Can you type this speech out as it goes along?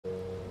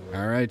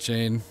All right,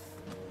 Shane.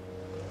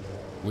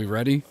 We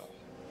ready?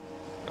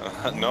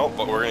 No,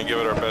 but we're going to give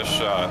it our best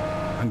shot.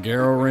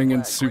 Hungaro ring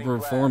and super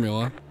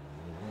formula.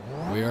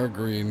 We are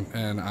green,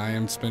 and I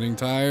am spinning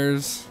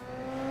tires.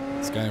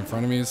 This guy in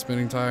front of me is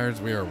spinning tires.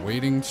 We are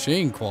waiting.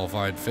 Shane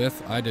qualified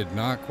 5th. I did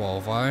not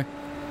qualify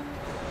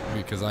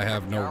because I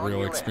have no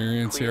real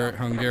experience here at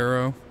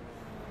Hungaro.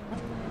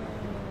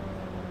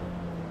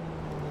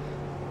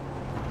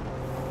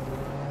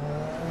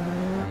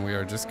 And we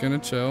are just going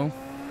to chill.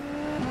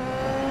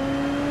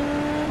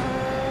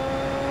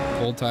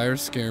 Cold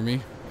tires scare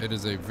me. It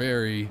is a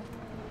very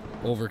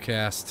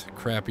overcast,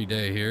 crappy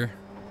day here.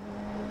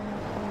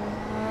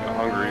 Yeah,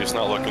 Hungary's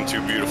not looking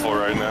too beautiful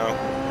right now.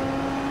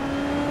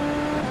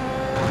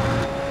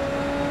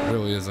 It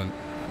really isn't.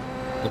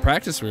 The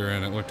practice we were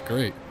in, it looked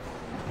great.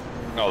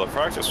 No, the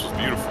practice was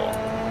beautiful.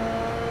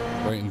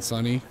 Bright and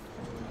sunny.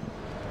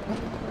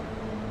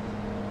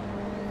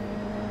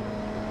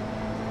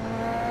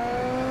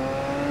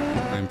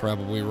 I'm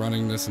probably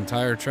running this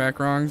entire track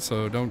wrong,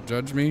 so don't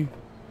judge me.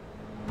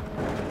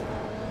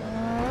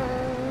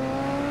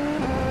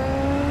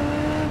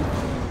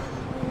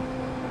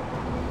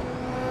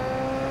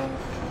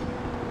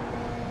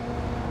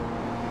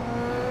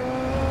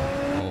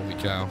 Holy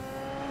cow.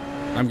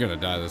 I'm gonna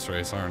die this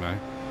race, aren't I?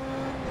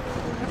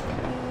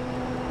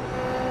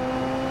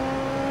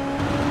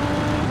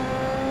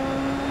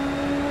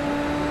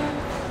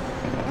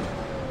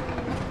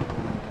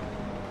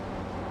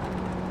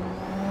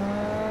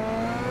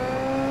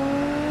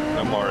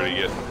 I'm already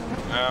getting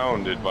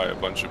hounded by a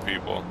bunch of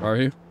people. Are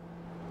you?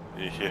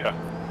 Yeah.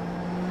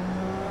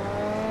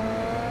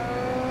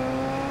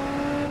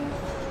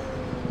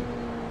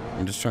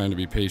 I'm just trying to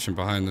be patient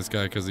behind this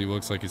guy because he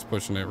looks like he's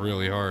pushing it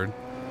really hard.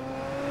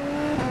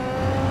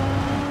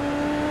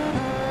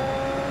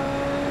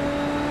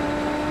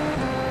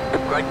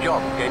 Great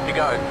job, good to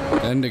go.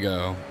 10 to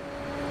go.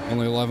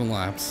 Only 11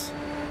 laps.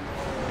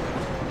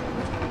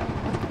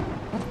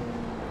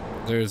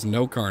 There's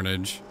no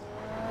carnage.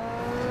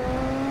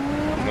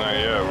 Not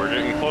yet. We're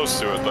getting close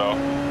to it, though.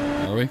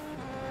 Are we?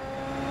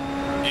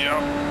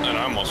 Yep. And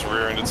I almost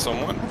rear-ended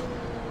someone.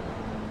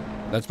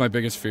 That's my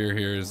biggest fear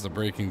here is the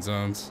braking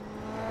zones.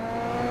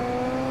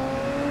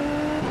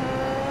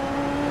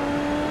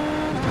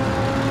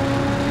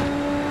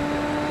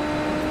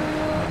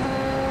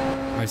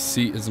 My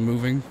seat is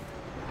moving.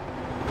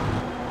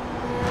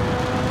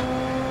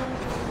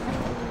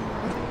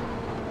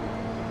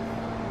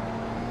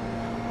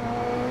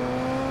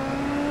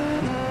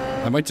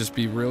 I might just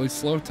be really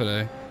slow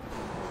today.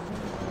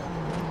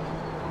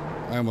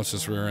 I almost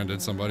just rear-ended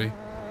somebody.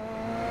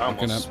 I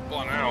almost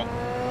spun out.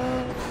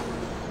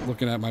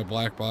 Looking at my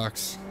black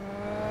box.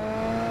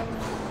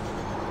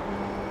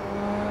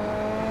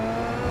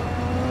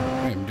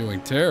 I am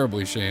doing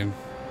terribly, Shane.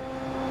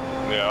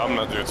 Yeah, I'm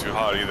not doing too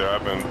hot either.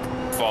 I've been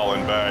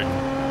falling back.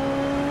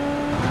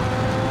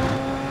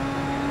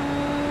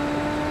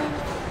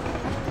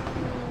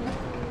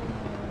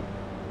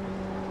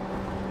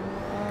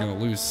 Gonna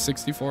lose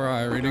 64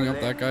 eye rating up.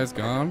 That guy's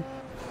gone.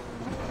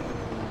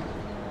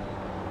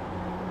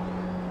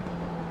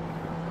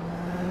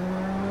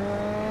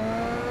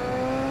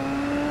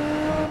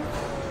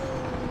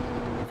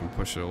 I can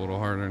push it a little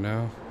harder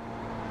now.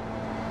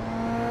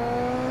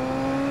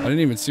 I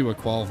didn't even see what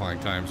qualifying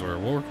times were.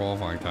 What were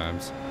qualifying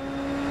times?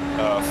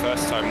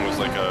 Fast time was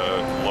like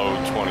a low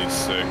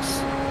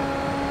 26.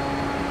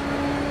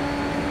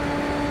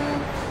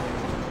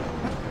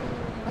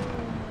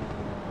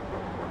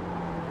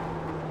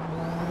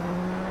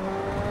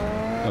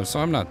 Oh, so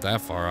I'm not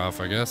that far off,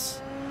 I guess.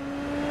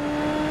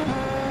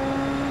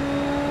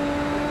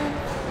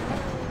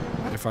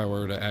 If I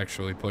were to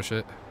actually push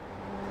it,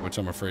 which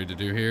I'm afraid to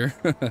do here.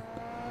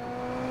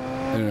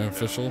 In an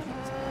official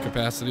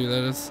capacity,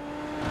 that is.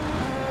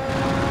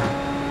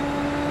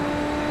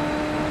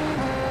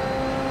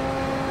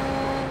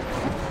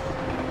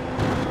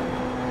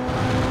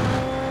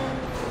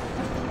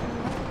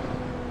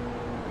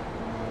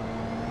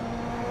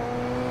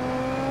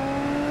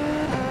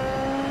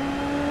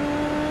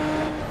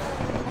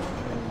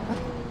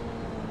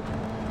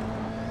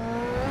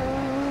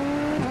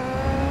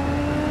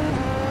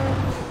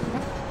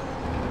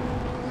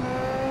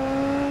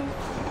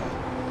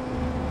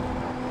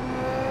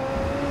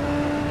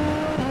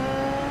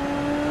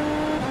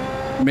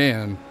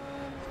 Man,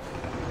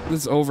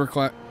 this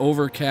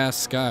overcast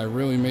sky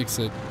really makes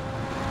it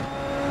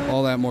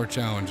all that more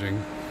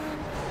challenging.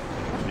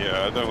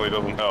 Yeah, it definitely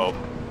doesn't help.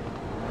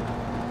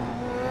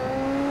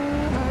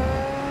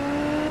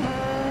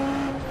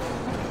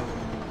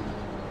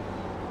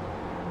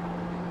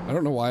 I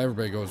don't know why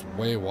everybody goes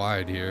way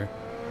wide here.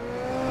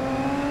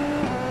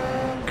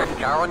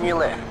 Car on your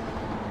left.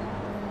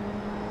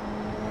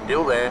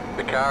 Still there,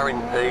 the car in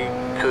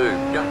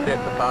P2, just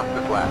set the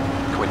fastest lap.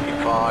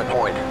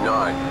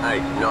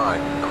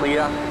 25.989,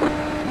 clear.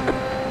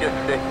 Just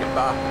set your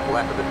fastest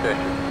lap of the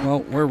session.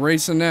 Well, we're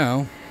racing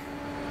now.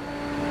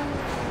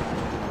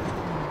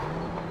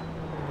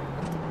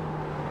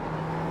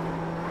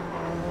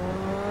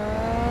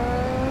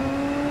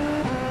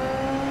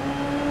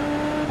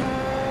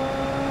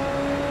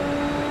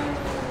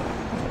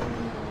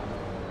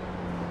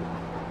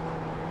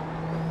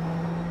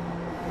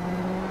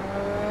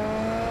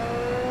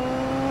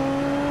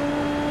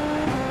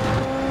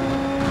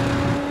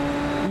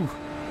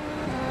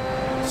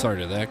 Sorry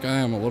to that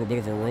guy. I'm a little bit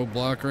of a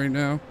roadblock right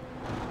now.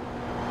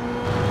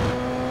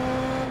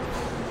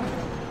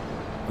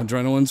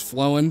 Adrenaline's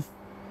flowing.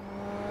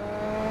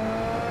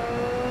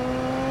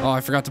 Oh,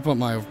 I forgot to put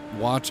my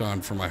watch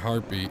on for my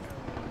heartbeat.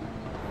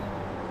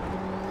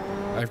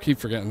 I keep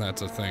forgetting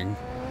that's a thing.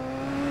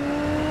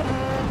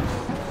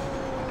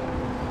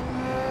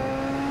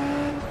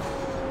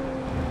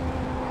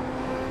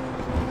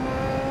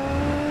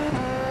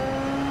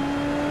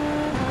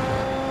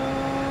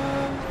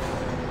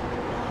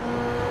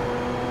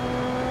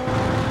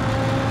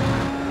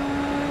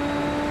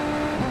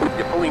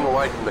 You're pulling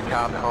away from the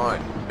car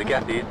behind. The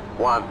gap is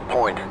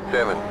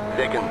 1.7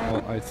 seconds.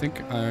 Well, I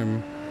think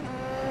I'm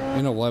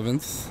in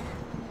 11th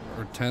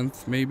or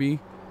 10th, maybe.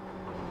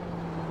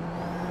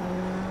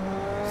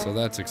 So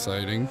that's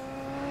exciting.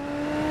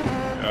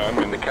 Yeah, I'm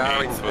in The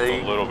car in eighth with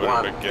a little bit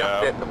of a P1 just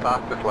gap. set the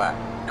fastest lap.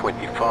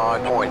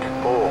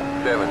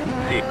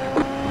 25.476.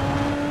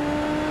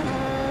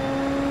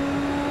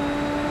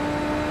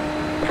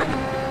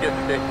 Just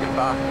set your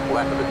fastest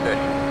lap of the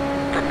session.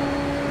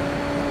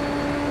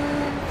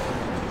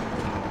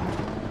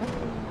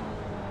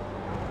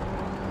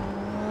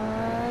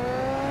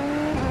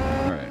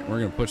 We're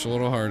gonna push a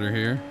little harder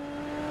here.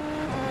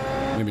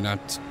 Maybe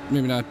not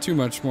too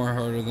much more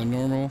harder than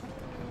normal,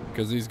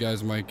 because these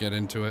guys might get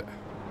into it.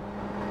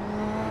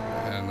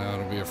 And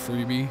that'll be a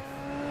freebie.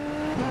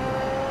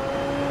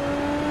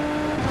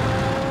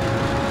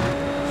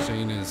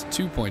 Shane is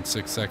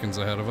 2.6 seconds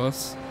ahead of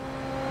us.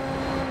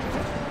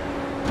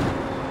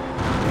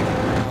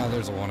 Oh,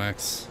 there's a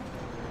 1X.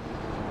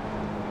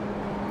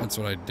 That's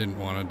what I didn't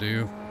want to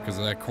do, because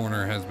that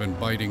corner has been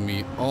biting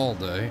me all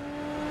day.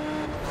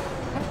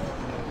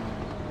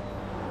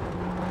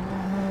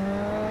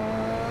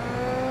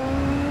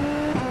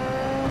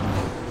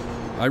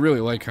 I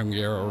really like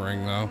Hungaro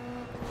ring though.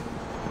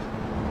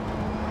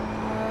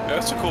 Yeah,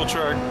 it's a cool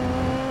track.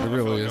 It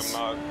really is.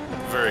 I'm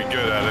not very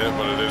good at it,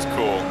 but it is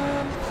cool.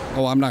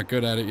 Oh, I'm not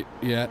good at it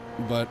yet,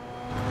 but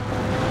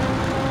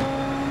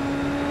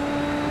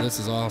this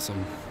is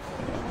awesome.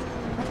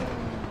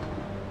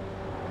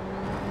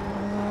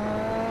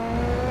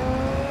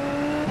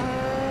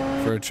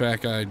 For a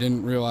track I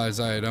didn't realize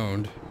I had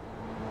owned.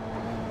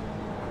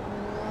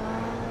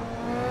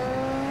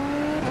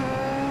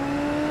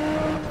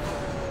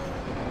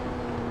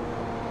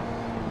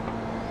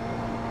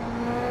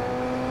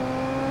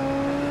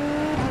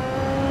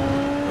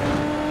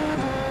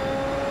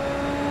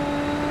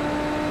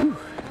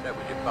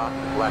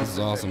 This is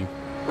awesome.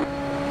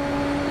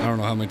 I don't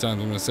know how many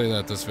times I'm going to say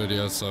that this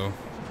video, so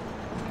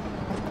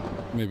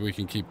maybe we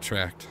can keep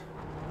tracked.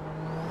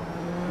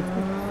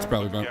 It's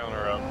probably been,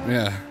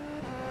 yeah,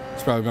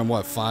 it's probably been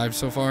what, 5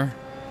 so far?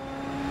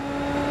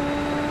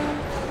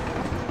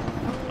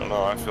 I don't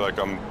know, I feel like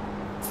I'm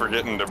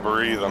forgetting to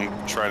breathe. I'm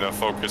trying to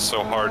focus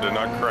so hard to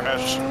not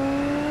crash.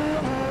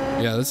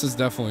 Yeah, this is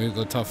definitely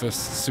the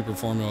toughest Super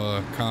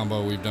Formula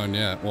combo we've done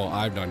yet. Well,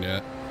 I've done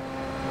yet.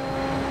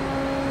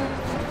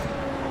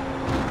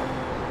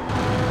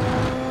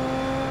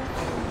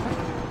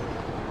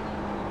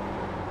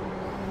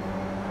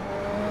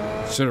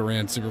 Should have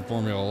ran Super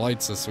Formula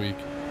Lights this week.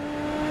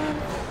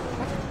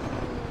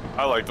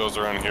 I like those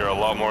around here a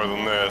lot more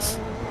than this.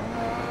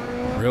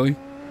 Really?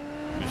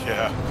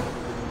 Yeah.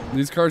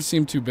 These cars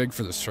seem too big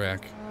for this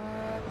track.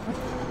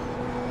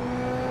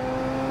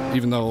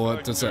 Even though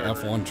it's an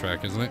F1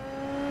 track, isn't it?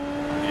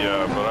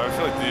 Yeah, but I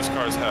feel like these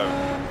cars have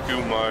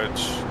too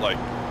much, like,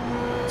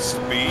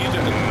 speed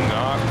and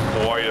not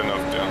quite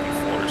enough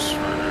downforce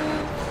for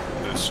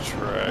this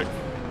track.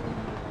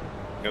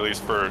 At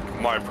least for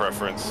my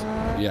preference.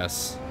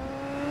 Yes.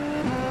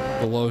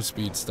 The low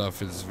speed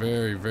stuff is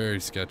very, very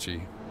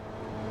sketchy.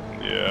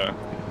 Yeah.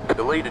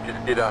 The leader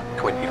just did a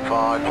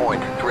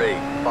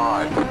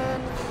 25.35.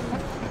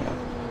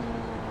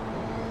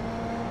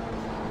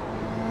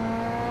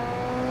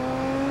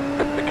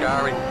 The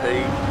car in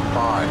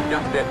P5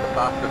 just set the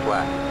fastest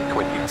lap.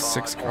 25.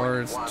 6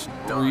 cars,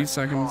 3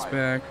 seconds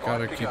back.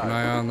 Gotta keep an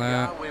eye on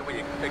that. Where we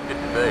expect it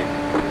to be.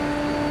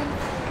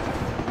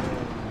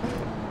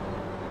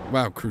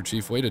 Wow, crew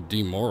chief, way to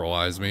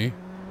demoralize me.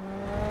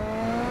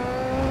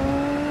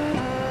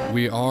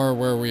 We are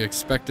where we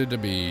expected to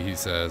be, he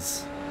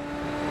says.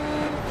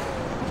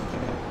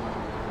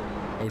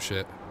 Oh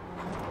shit.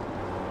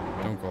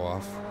 Don't go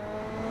off.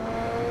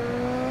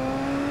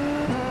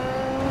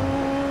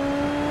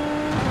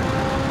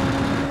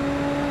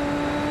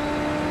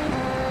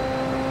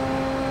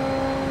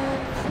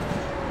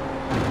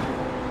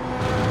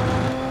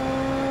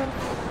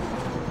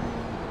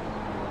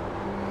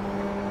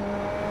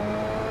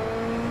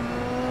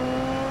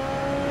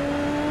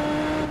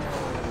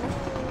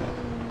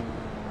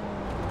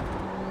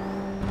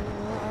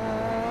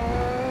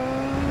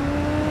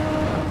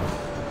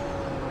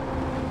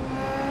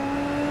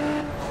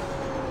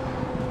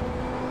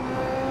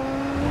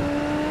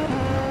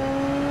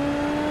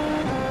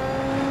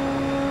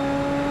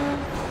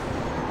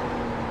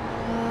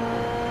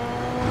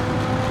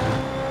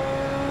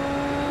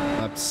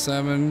 Lap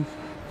 7.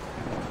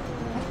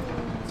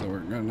 So we're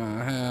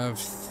gonna have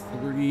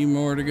 3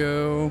 more to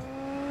go.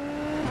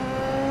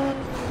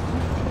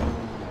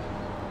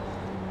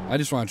 I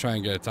just want to try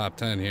and get a top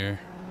 10 here.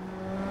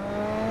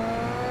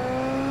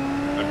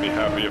 I'd be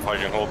happy if I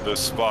can hold this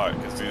spot,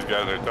 because these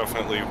guys are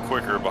definitely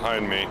quicker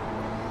behind me.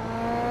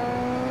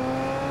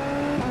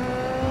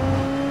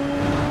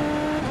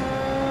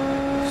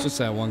 It's just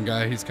that one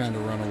guy, he's kind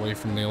of run away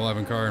from the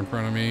 11 car in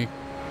front of me.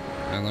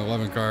 And the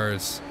 11 car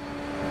is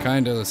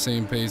kind of the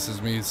same pace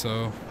as me,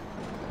 so...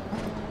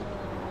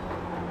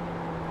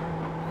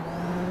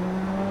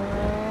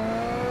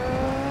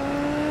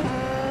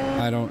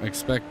 I don't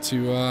expect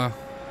to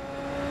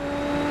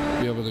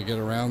be able to get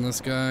around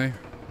this guy.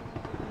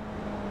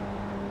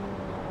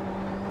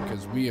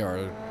 Because we are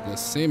the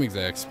same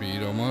exact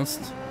speed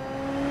almost.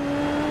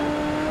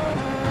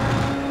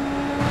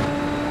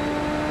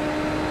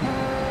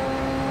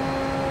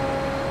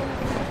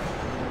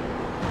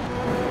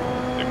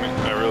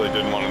 I really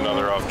didn't want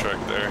another off track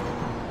there.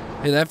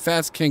 Hey, that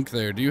fast kink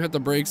there, do you hit the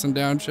brakes and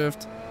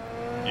downshift?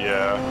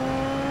 Yeah.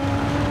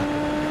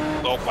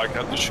 Oh, I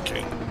got the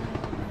chicane.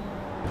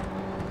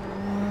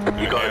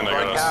 You got a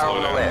brake car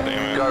on the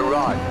left. Go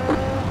right.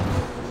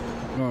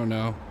 Oh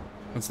no.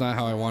 That's not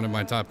how I wanted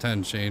my top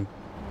 10, Shane.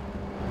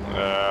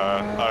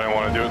 I didn't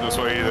want to do it this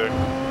way either.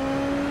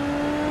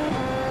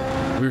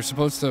 We were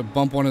supposed to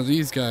bump one of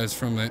these guys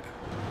from it.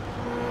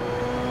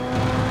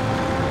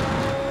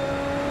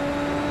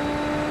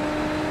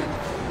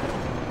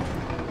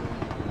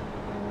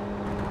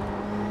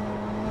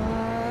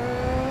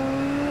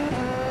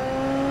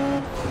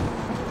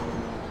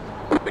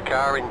 The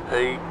car in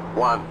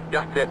P1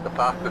 just set the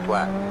fastest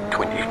lap.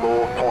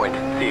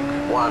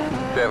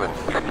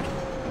 24.617.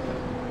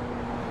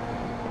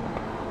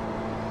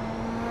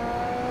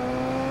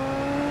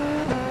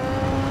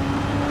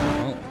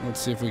 Let's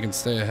see if we can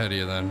stay ahead of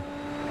you then.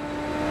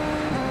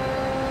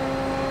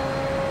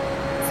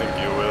 I think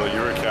you will.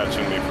 You were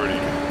catching me pretty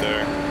good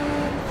there.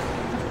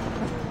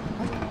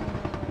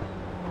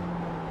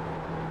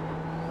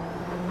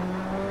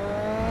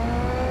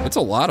 It's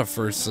a lot of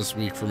firsts this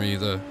week for me.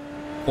 The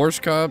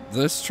Porsche Cup,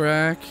 this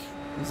track,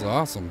 this is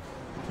awesome.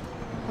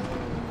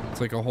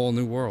 It's like a whole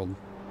new world.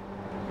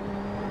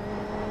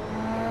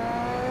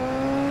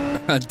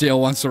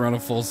 Dale wants to run a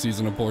full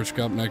season of Porsche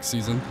Cup next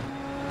season.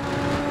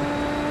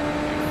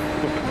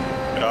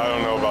 I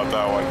don't know about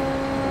that one.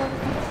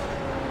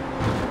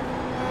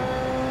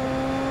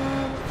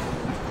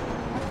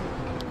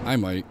 I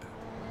might.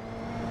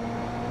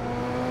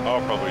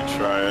 I'll probably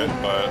try it,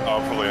 but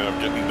I'll probably end up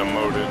getting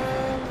demoted.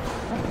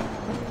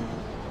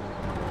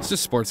 It's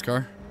just sports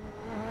car.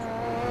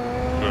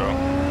 Yeah.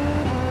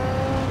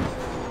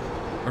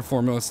 Our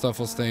formula stuff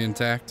will stay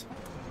intact.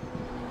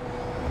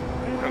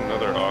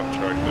 Another off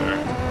track there.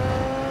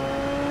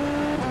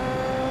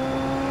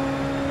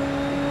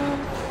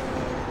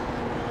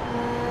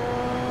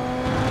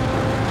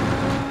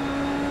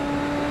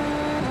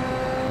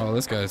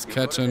 This guy's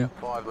catching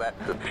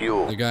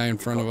the guy in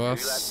front of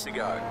us.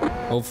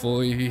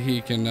 Hopefully he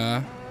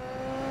can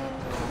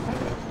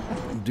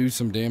do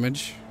some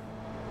damage.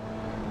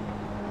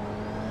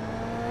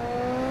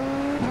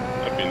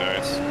 That'd be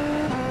nice.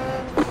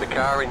 The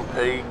car in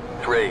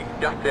P3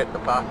 just set the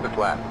fastest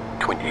lap.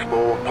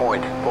 24.414.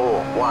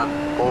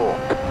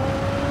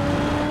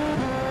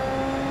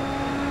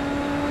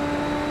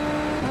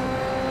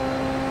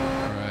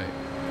 Alright,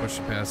 push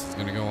the pass is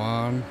gonna go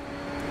on.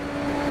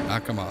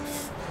 Knock him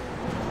off.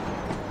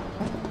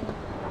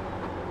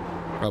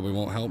 Probably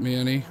won't help me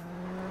any.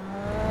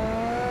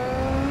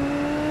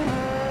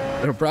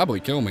 It'll probably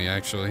kill me,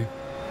 actually.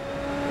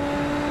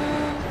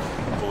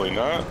 Probably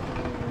not.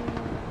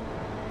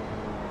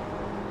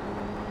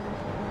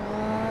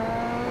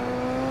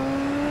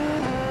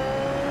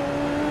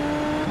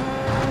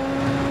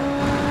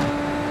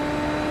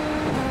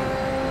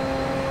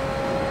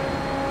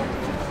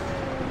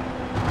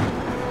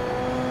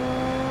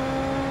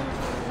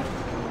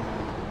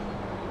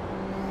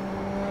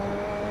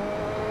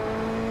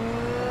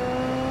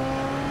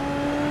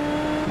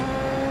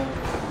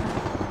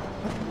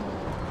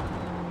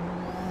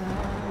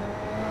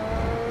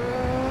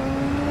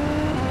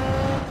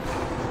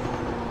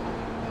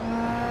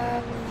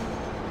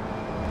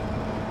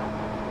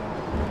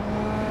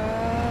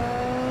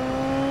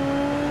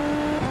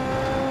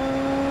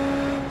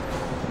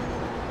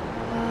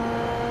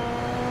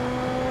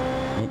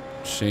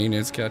 Shane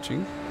is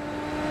catching.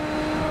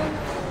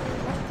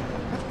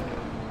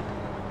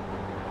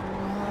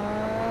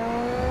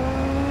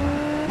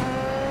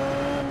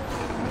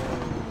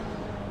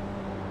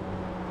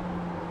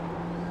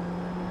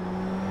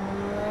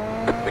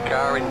 The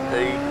car in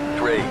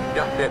P3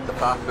 just set the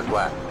fastest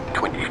lap.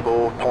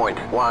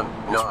 24.19.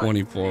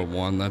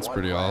 24.1, that's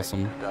pretty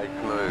awesome. Stay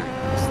smooth.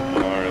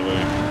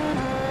 Gnarly.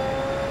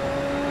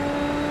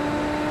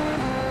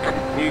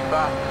 New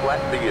fast lap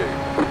for you.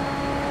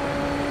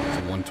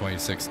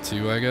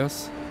 126.2, I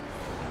guess.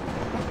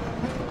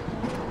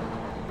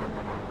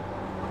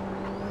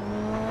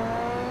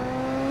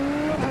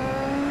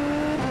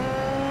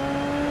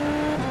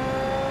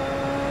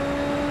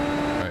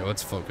 Alright,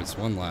 let's focus.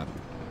 One lap.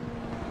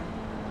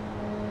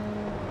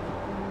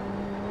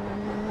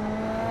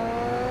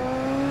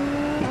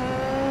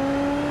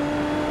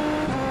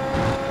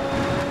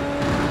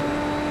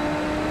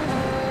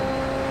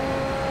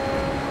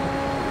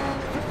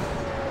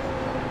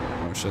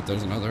 shit,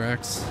 there's another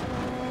X.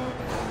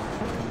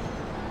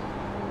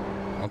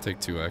 I'll take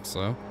 2X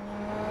though.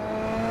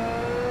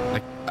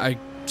 I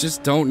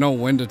just don't know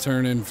when to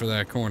turn in for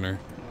that corner.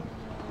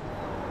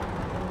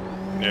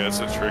 Yeah, it's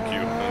a tricky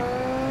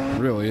one. It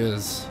really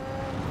is.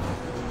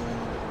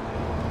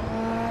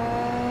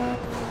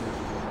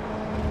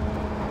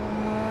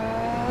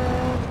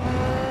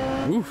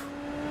 Oof.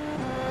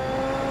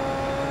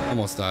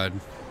 Almost died.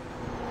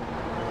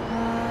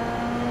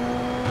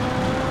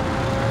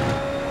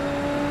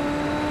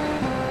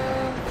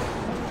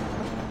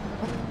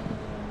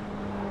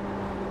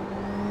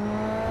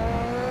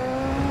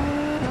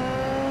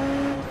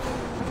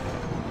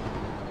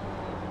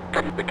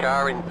 The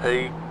car in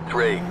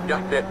P3.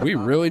 Just at the We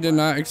really did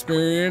not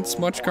experience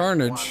much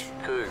carnage.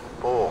 1, 2,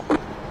 4.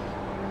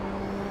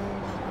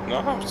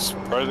 No,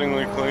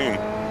 surprisingly clean.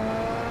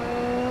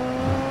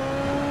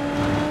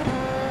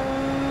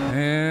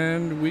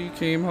 And we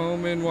came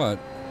home in what?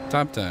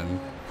 Top 10.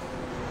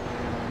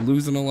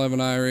 Losing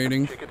 11 eye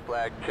rating. Checkered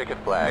flag, checkered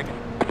flag.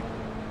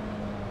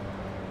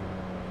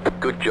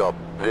 Good job.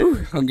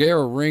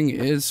 Hungaro ring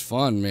is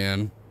fun,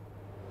 man.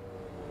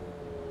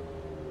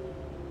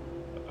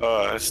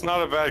 It's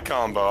not a bad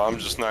combo. I'm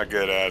just not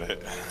good at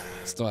it.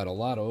 Still had a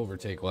lot of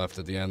overtake left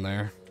at the end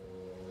there.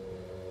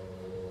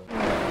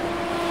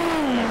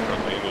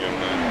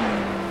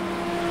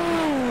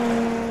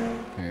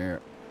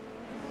 Here.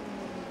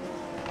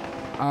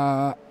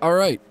 All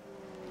right.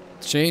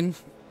 Shane,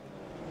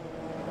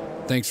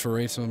 thanks for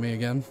racing with me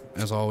again,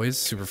 as always.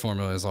 Super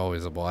Formula is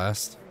always a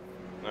blast.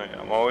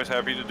 I'm always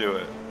happy to do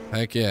it.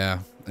 Heck yeah.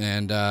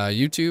 And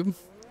YouTube,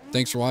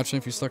 thanks for watching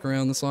if you stuck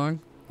around this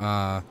long.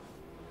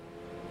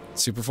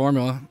 Super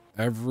Formula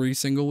every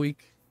single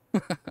week.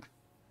 All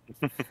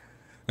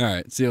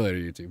right. See you later,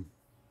 YouTube.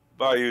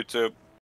 Bye, YouTube.